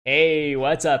Hey,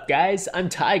 what's up guys? I'm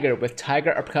Tiger with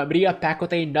Tiger Uppercut Media back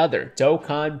with another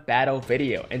Dokkan battle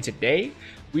video, and today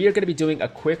we are going to be doing a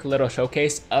quick little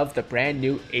showcase of the brand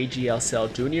new AGL Cell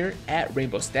Jr. at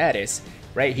Rainbow Status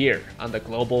right here on the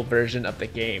global version of the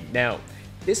game. Now,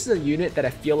 this is a unit that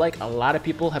I feel like a lot of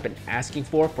people have been asking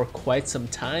for quite some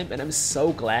time, and I'm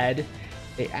so glad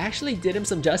they actually did him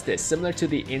some justice, similar to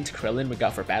the Int Krillin we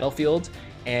got for Battlefield.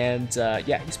 And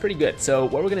yeah, he's pretty good. So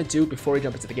what we're going to do before we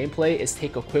jump into the gameplay is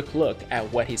take a quick look at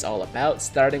what he's all about,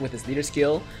 starting with his leader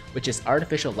skill, which is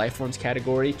Artificial Lifeforms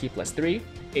category, Ki +3,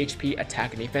 HP,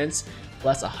 attack, and defense,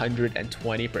 plus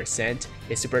 120%.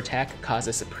 His super attack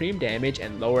causes supreme damage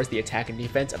and lowers the attack and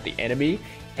defense of the enemy,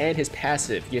 and his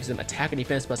passive gives him attack and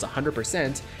defense plus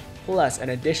 100%, plus an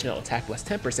additional attack plus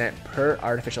 10% per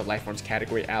Artificial Lifeforms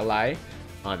category ally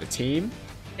on the team.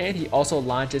 And he also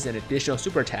launches an additional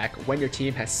super attack when your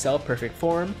team has Cell Perfect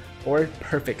Form or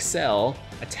Perfect Cell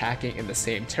attacking in the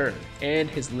same turn. And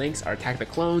his links are Attack the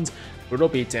Clones, Brutal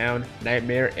Beatdown,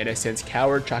 Nightmare, Innocence,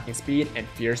 Coward, Shocking Speed, and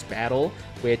Fierce Battle,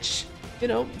 which, you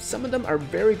know, some of them are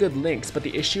very good links, but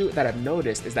the issue that I've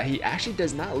noticed is that he actually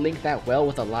does not link that well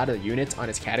with a lot of the units on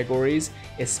his categories,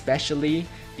 especially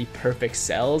the Perfect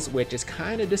Cells, which is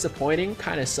kind of disappointing,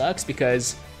 kind of sucks,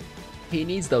 because he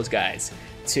needs those guys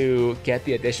to get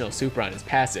the additional super on his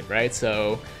passive, right?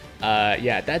 So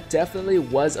yeah, that definitely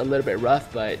was a little bit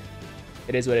rough, but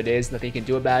it is what it is, nothing you can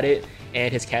do about it.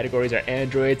 And his categories are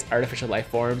androids, artificial life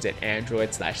forms, and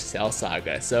android/cell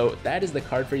saga. So that is the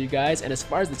card for you guys. And as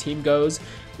far as the team goes,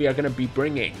 we are going to be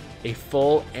bringing a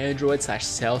full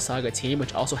android/cell saga team,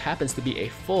 which also happens to be a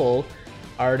full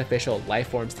artificial life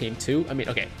forms team too. I mean,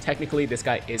 okay, technically this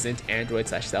guy isn't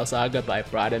android/cell saga, but I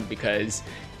brought him because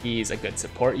he's a good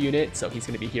support unit, so he's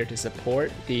going to be here to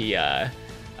support the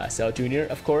Cell Jr.,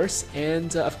 of course.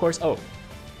 And of course, oh,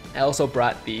 I also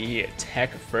brought the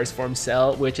Tech First Form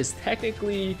Cell, which is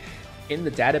technically in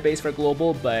the database for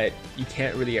Global, but you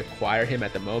can't really acquire him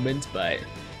at the moment, but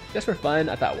just for fun,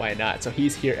 I thought why not? So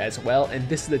he's here as well, and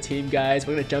this is the team, guys.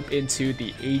 We're going to jump into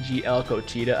the AGL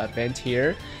Gogeta event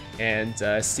here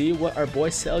and see what our boy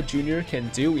Cell Jr. can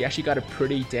do. We actually got a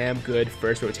pretty damn good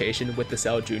first rotation with the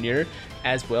Cell Jr.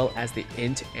 as well as the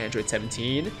Int Android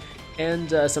 17. And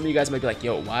some of you guys might be like,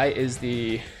 yo, why is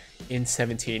the Int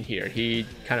 17 here? He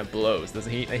kind of blows,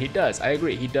 doesn't he? And he does, I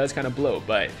agree, he does kind of blow,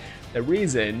 but the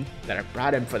reason that I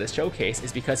brought him for this showcase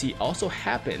is because he also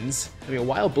happens, I mean,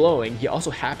 while blowing, he also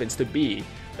happens to be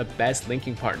the best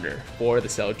linking partner for the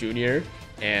Cell Jr.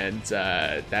 And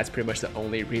that's pretty much the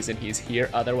only reason he's here.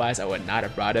 Otherwise, I would not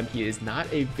have brought him. He is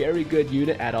not a very good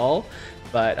unit at all,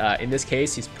 but in this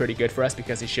case, he's pretty good for us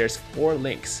because he shares 4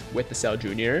 links with the Cell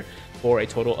Jr. for a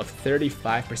total of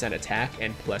 35% attack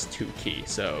and plus 2 ki.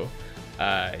 So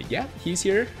yeah, he's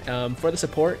here for the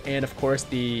support, and of course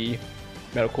the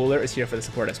Metal Cooler is here for the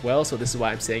support as well. So this is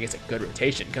why I'm saying it's a good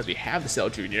rotation, because we have the Cell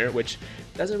Jr., which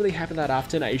doesn't really happen that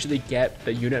often. I usually get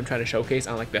the unit I'm trying to showcase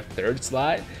on like the 3rd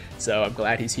slot, so I'm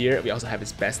glad he's here. We also have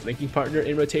his best linking partner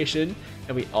in rotation,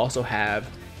 and we also have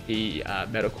the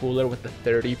Metal Cooler with the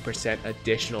 30%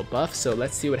 additional buff. So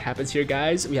let's see what happens here,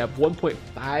 guys. We have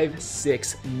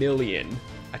 1.56 million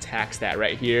attack stat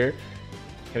right here.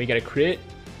 Can we get a crit?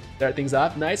 Start things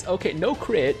off. Nice. Okay, no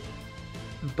crit,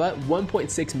 but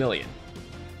 1.6 million.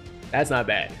 That's not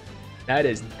bad. That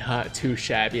is not too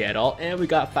shabby at all. And we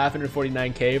got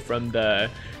 549k from the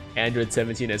Android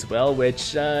 17 as well,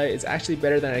 which is actually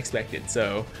better than I expected.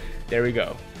 So there we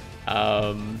go.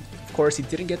 Of course, he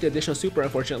didn't get the additional super,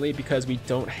 unfortunately, because we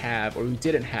don't have, or we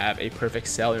didn't have, a perfect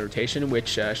cell in rotation, which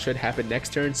should happen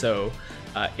next turn. So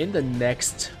in the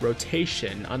next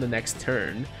rotation, on the next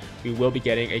turn, we will be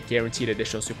getting a guaranteed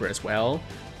additional super as well.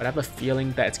 But I have a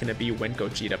feeling that it's going to be when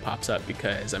Gogeta pops up,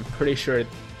 because I'm pretty sure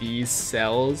these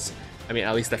cells, I mean,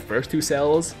 at least the first 2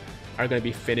 cells, are going to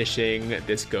be finishing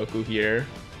this Goku here.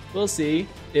 We'll see.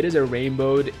 It is a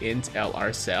rainbowed Int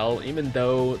LR cell, even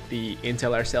though the Int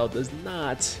LR cell does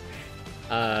not,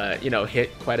 you know,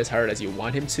 hit quite as hard as you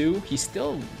want him to. He's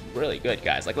still really good,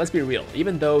 guys. Like, let's be real.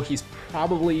 Even though he's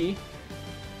probably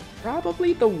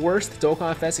the worst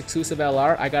Dokkan Fest exclusive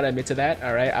LR, I gotta admit to that.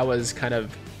 All right, I was kind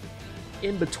of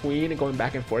in between and going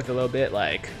back and forth a little bit.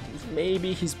 Like,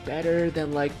 maybe he's better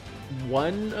than like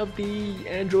one of the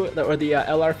Android or the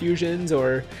LR fusions,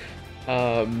 or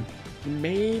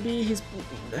maybe he's,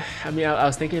 I mean, I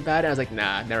was thinking about it, I was like,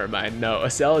 nah, never mind. No,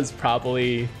 Cell is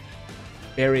probably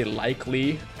very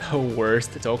likely the worst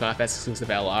Dokkan Fest exclusive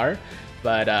LR.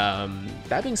 But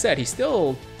that being said, he's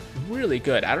still really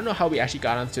good. I don't know how we actually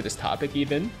got onto this topic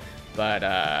even, but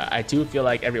I do feel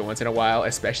like every once in a while,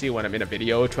 especially when I'm in a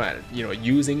video trying, you know,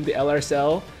 using the LR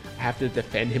Cell, I have to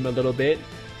defend him a little bit.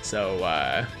 So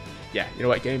yeah, you know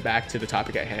what, getting back to the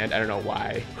topic at hand, I don't know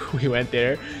why we went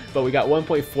there, but we got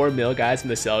 1.4 mil guys from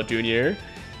the Cell Jr.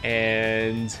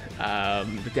 And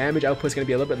the damage output is going to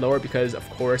be a little bit lower because, of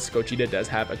course, Gogeta does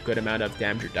have a good amount of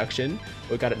damage reduction.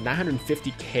 We got a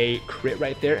 950k crit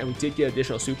right there, and we did get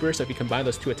additional super. So if you combine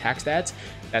those two attack stats,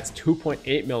 that's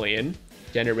 2.8 million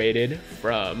generated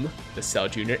from the Cell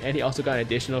Jr. And he also got an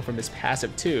additional from his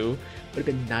passive too. Would have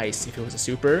been nice if it was a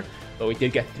super, but we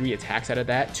did get 3 attacks out of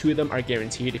that. 2 of them are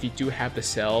guaranteed. If you do have the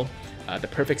cell, the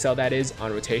perfect cell that is,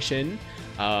 on rotation,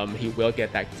 he will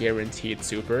get that guaranteed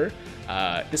super.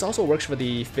 This also works for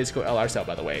the physical LR cell,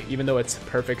 by the way, even though it's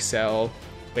perfect cell.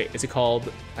 Wait, is it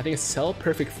called? I think it's Cell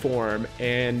Perfect Form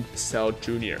and Cell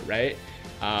Junior, right?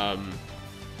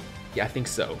 Yeah, I think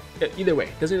so. Either way,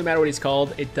 doesn't even matter what he's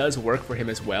called. It does work for him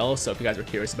as well. So if you guys were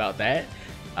curious about that,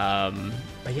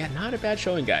 but yeah, not a bad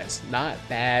showing, guys. Not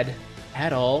bad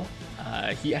at all.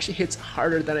 He actually hits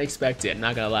harder than I expected.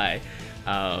 Not gonna lie.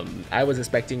 I was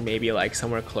expecting maybe like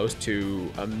somewhere close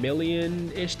to 1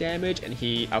 million-ish damage, and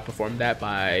he outperformed that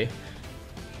by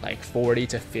like 40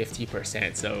 to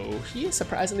 50%. So he is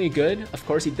surprisingly good. Of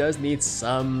course, he does need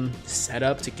some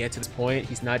setup to get to this point.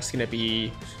 He's not just gonna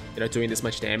be, you know, doing this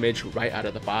much damage right out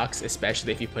of the box,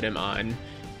 especially if you put him on,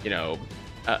 you know,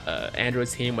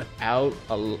 Android's team without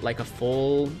like a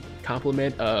full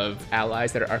complement of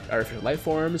allies that are artificial life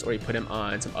forms, or you put him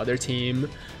on some other team,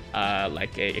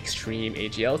 like a extreme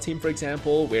AGL team, for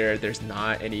example, where there's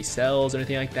not any cells or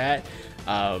anything like that.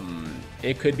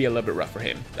 It could be a little bit rough for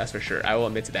him, that's for sure. I will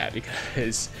admit to that,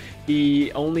 because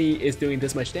he only is doing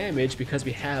this much damage because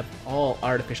we have all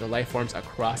artificial life forms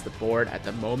across the board at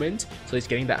the moment. So he's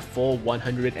getting that full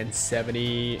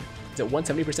 170, is it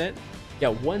 170%?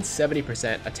 Yeah,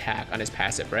 170% attack on his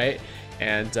passive, right?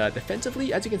 And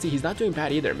defensively, as you can see, he's not doing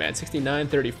bad either, man. 69,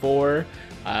 34,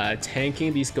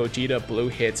 tanking these Gogeta blue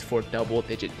hits for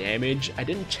double-digit damage. I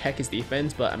didn't check his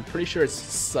defense, but I'm pretty sure it's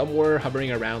somewhere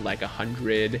hovering around like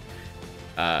 100k,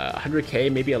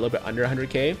 maybe a little bit under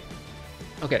 100k.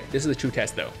 Okay, this is the true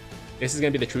test, though. This is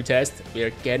gonna be the true test. We are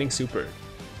getting super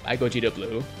by Gogeta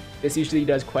blue. This usually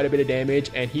does quite a bit of damage,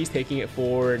 and he's taking it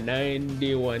for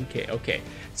 91k. Okay,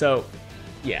 so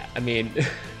yeah, I mean,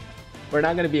 we're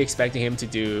not going to be expecting him to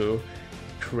do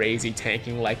crazy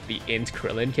tanking like the Int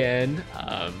Krillin can.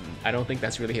 I don't think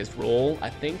that's really his role. I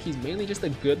think he's mainly just a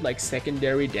good like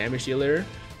secondary damage dealer,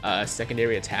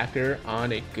 secondary attacker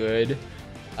on a good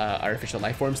artificial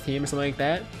life forms team or something like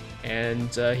that. And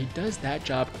he does that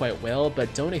job quite well,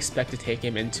 but don't expect to take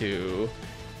him into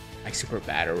like Super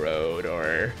Battle Road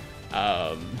or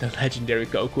the legendary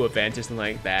Goku event or something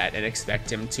like that and expect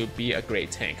him to be a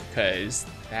great tank, because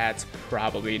that's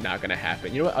probably not going to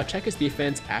happen. You know what, I'll check his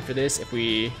defense after this if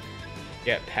we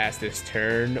get past this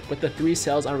turn. With the 3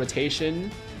 cells on rotation,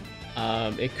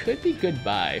 it could be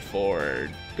goodbye for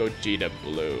Gogeta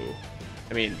blue.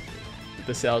 I mean,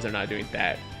 the cells are not doing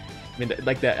that. I mean,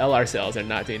 like the LR cells are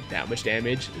not doing that much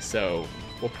damage, so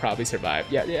we'll probably survive.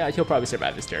 Yeah, he'll probably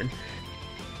survive this turn.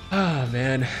 Ah,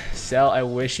 man, Cell, I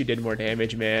wish you did more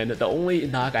damage, man. The only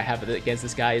knock I have against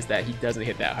this guy is that he doesn't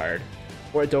hit that hard.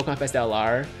 For a Dokkan Fest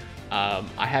LR,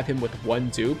 I have him with 1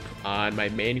 dupe on my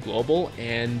main global,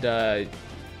 and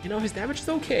you know, his damage is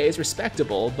okay, it's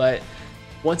respectable, but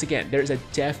once again, there's a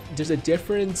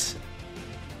different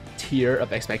tier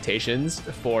of expectations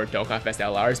for Dokkan Fest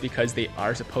LRs, because they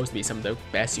are supposed to be some of the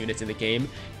best units in the game,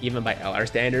 even by LR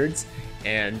standards,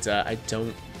 and I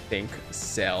don't think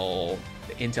Cell,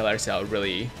 the Intel LR Cell,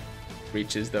 really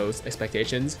reaches those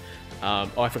expectations. Oh,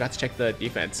 I forgot to check the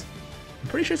defense. I'm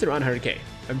pretty sure it's around 100k.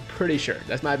 I'm pretty sure.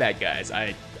 That's my bad, guys.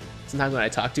 Sometimes when I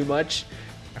talk too much,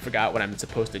 I forgot what I'm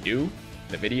supposed to do in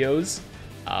the videos.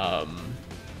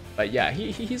 But yeah,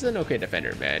 he's an okay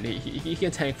defender, man. He can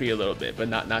tank for you a little bit, but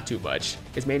not too much.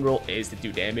 His main role is to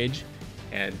do damage,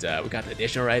 and we got the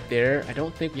additional right there. I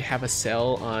don't think we have a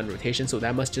cell on rotation, so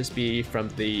that must just be from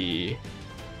the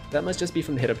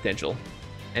hit up potential.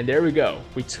 And there we go.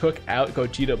 We took out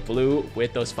Gogeta blue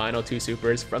with those final 2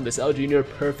 supers from the Cell Jr.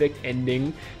 Perfect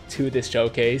ending to this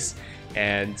showcase.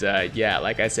 And yeah,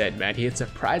 like I said, man, he hit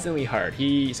surprisingly hard.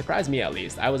 He surprised me, at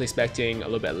least. I was expecting a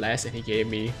little bit less, and he gave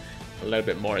me a little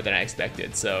bit more than I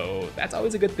expected. So that's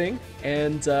always a good thing.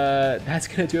 And that's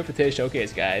gonna do it for today's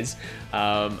showcase, guys.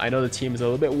 I know the team is a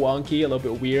little bit wonky, a little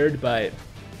bit weird, but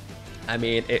I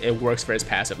mean, it works for his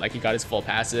passive. Like, he got his full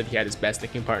passive, he had his best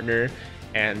thinking partner,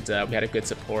 and we had a good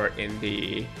support in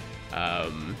the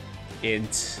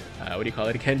int, what do you call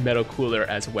it again, metal cooler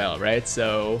as well, right?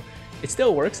 So it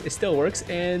still works,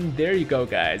 and there you go,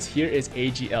 guys. Here is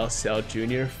AGL Cell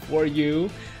Jr. for you.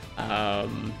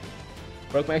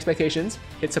 Broke my expectations,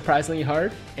 hit surprisingly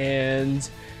hard, and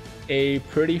a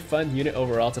pretty fun unit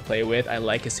overall to play with. I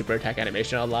like his super attack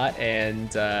animation a lot,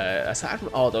 and aside from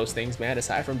all those things, man,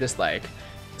 aside from just like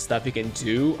stuff you can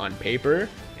do on paper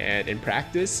and in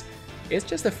practice, it's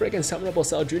just a freaking summonable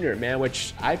Cell Jr., man,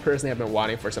 which I personally have been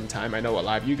wanting for some time. I know a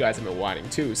lot of you guys have been wanting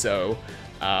too, so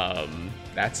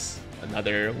that's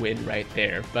another win right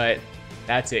there. But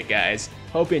that's it, guys.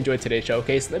 Hope you enjoyed today's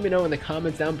showcase. Let me know in the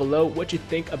comments down below what you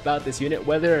think about this unit,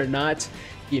 whether or not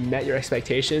he met your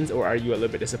expectations, or are you a little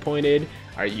bit disappointed?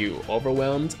 Are you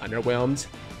overwhelmed, underwhelmed?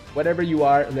 Whatever you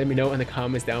are, let me know in the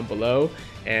comments down below.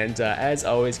 And as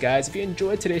always, guys, if you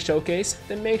enjoyed today's showcase,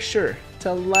 then make sure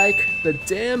to like the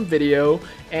damn video.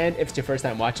 And if it's your first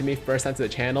time watching me, first time to the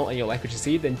channel, and you like what you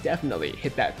see, then definitely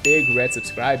hit that big red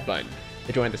subscribe button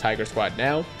to join the Tiger Squad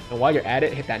now. And while you're at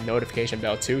it, hit that notification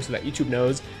bell too, so that YouTube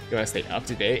knows you want to stay up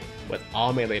to date with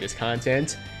all my latest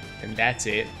content. And that's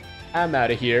it. I'm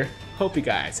out of here. Hope you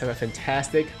guys have a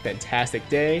fantastic, fantastic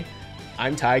day.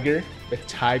 I'm Tiger with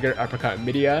Tiger Uppercut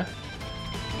Media,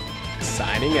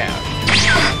 signing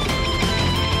out.